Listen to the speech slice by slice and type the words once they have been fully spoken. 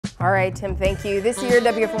All right, Tim, thank you. This year,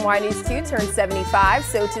 WFMY News 2 turned 75,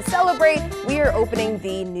 so to celebrate, we are opening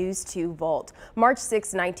the News 2 Vault. March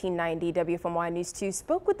 6, 1990, WFMY News 2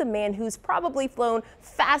 spoke with a man who's probably flown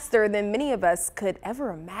faster than many of us could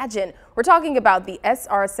ever imagine. We're talking about the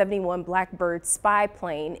SR-71 Blackbird Spy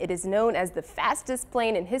Plane. It is known as the fastest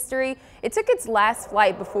plane in history. It took its last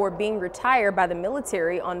flight before being retired by the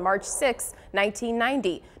military on March 6,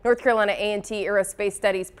 1990. North Carolina A&T Aerospace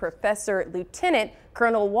Studies Professor Lieutenant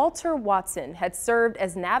Colonel Walter Watson had served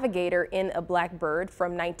as navigator in a Blackbird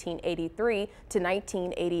from 1983 to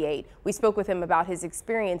 1988. We spoke with him about his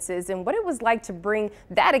experiences and what it was like to bring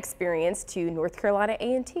that experience to North Carolina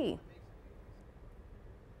A&T.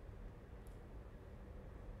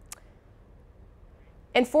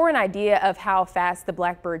 And for an idea of how fast the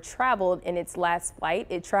Blackbird traveled in its last flight,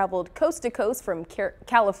 it traveled coast to coast from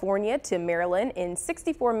California to Maryland in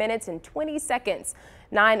 64 minutes and 20 seconds.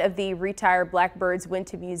 9 of the retired Blackbirds went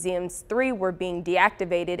to museums, 3 were being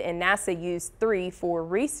deactivated, and NASA used 3 for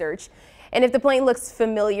research. And if the plane looks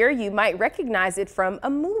familiar, you might recognize it from a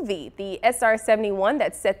movie. The SR-71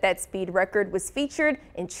 that set that speed record was featured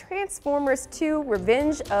in Transformers 2: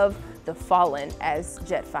 Revenge of the Fallen as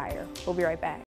Jetfire. We'll be right back.